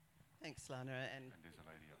Thanks, Lana, and there's a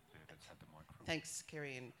lady up there that's had the microphone. thanks,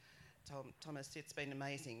 Kerry and Thomas. It's been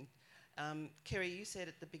amazing. Kerry, you said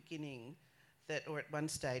at the beginning that, or at one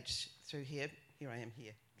stage through here I am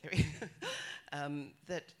here, Kerry,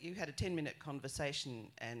 that you had a 10-minute conversation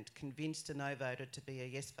and convinced a no voter to be a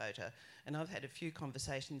yes voter. And I've had a few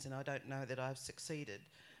conversations and I don't know that I've succeeded.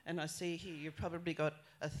 And I see here you've probably got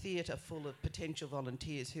a theatre full of potential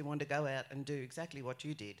volunteers who want to go out and do exactly what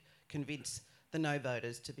you did, convince the no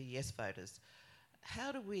voters to be yes voters.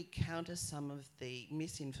 How do we counter some of the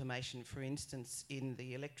misinformation? For instance, in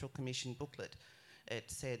the Electoral Commission booklet, it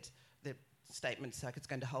said the statements like it's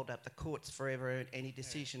going to hold up the courts forever, any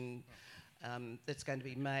decision that's going to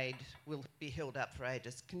be made will be held up for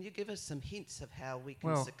ages. Can you give us some hints of how we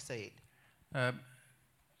can succeed? The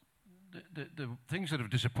things that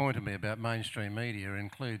have disappointed me about mainstream media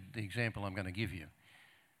include the example I'm going to give you.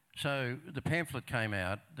 So the pamphlet came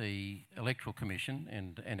out, the Electoral Commission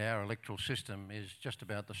and our electoral system is just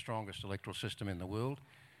about the strongest electoral system in the world.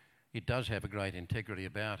 It does have a great integrity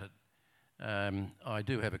about it. I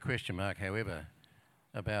do have a question mark, however,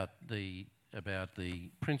 about the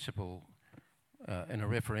principle in a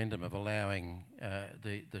referendum of allowing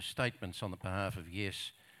the statements on the behalf of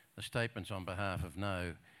yes, the statements on behalf of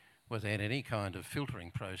no, without any kind of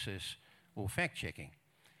filtering process or fact-checking.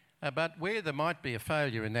 But where there might be a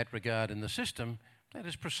failure in that regard in the system, that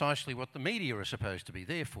is precisely what the media are supposed to be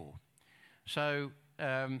there for. So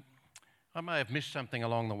I may have missed something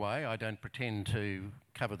along the way. I don't pretend to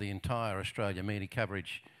cover the entire Australian media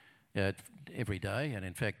coverage every day, and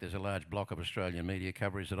in fact there's a large block of Australian media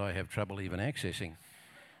coverage that I have trouble even accessing,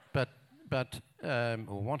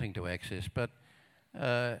 or wanting to access. But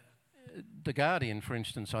The Guardian, for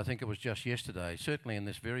instance, I think it was just yesterday, certainly in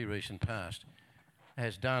this very recent past,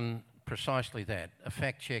 has done precisely that, a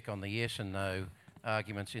fact check on the yes and no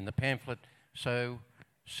arguments in the pamphlet. So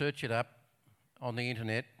search it up on the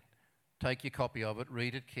internet, take your copy of it,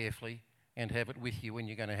 read it carefully, and have it with you when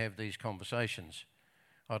you're going to have these conversations.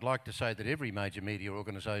 I'd like to say that every major media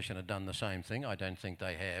organisation had done the same thing. I don't think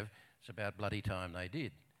they have. It's about bloody time they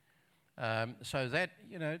did. So that,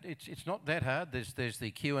 you know, it's not that hard. There's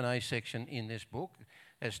the Q&A section in this book.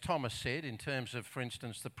 As Thomas said, in terms of, for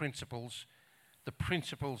instance, the principles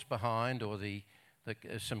behind, or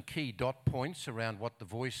some key dot points around what the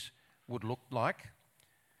voice would look like.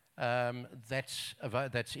 That's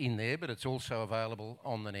in there, but it's also available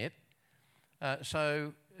on the net.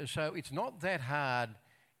 So it's not that hard.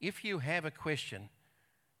 If you have a question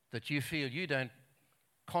that you feel you don't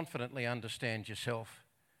confidently understand yourself,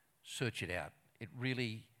 search it out. It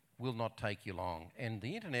really will not take you long. And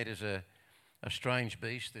the internet is a strange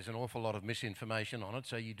beast. There's an awful lot of misinformation on it,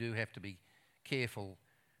 so you do have to be careful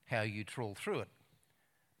how you trawl through it.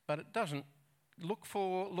 But it doesn't look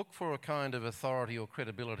for a kind of authority or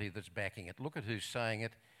credibility that's backing it. Look at who's saying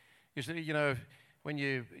it. Is that, you know, when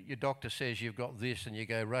your doctor says you've got this and you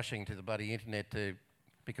go rushing to the bloody internet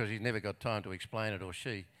because he's never got time to explain it, or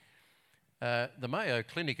she. The Mayo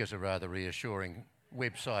Clinic is a rather reassuring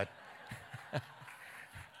website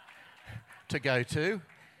to go to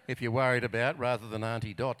if you're worried about, rather than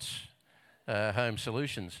Auntie Dot's Home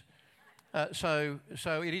Solutions. So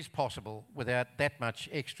it is possible without that much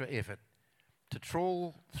extra effort to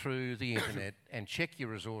trawl through the internet and check your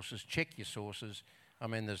resources, check your sources. I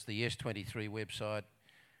mean, there's the S23 website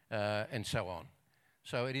and so on.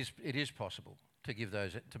 So it is possible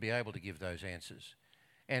to be able to give those answers.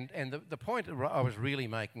 And the point I was really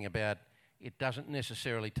making about it doesn't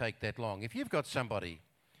necessarily take that long. If you've got somebody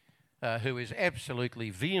who is absolutely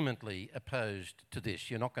vehemently opposed to this,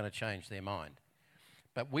 you're not going to change their mind.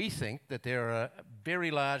 But we think that there are a very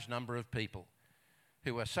large number of people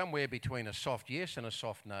who are somewhere between a soft yes and a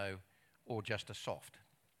soft no, or just a soft.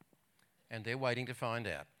 And they're waiting to find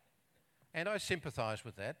out. And I sympathise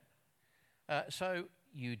with that. So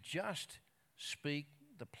you just speak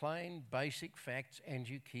the plain, basic facts, and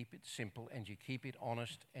you keep it simple, and you keep it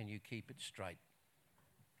honest, and you keep it straight.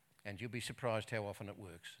 And you'll be surprised how often it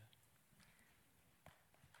works.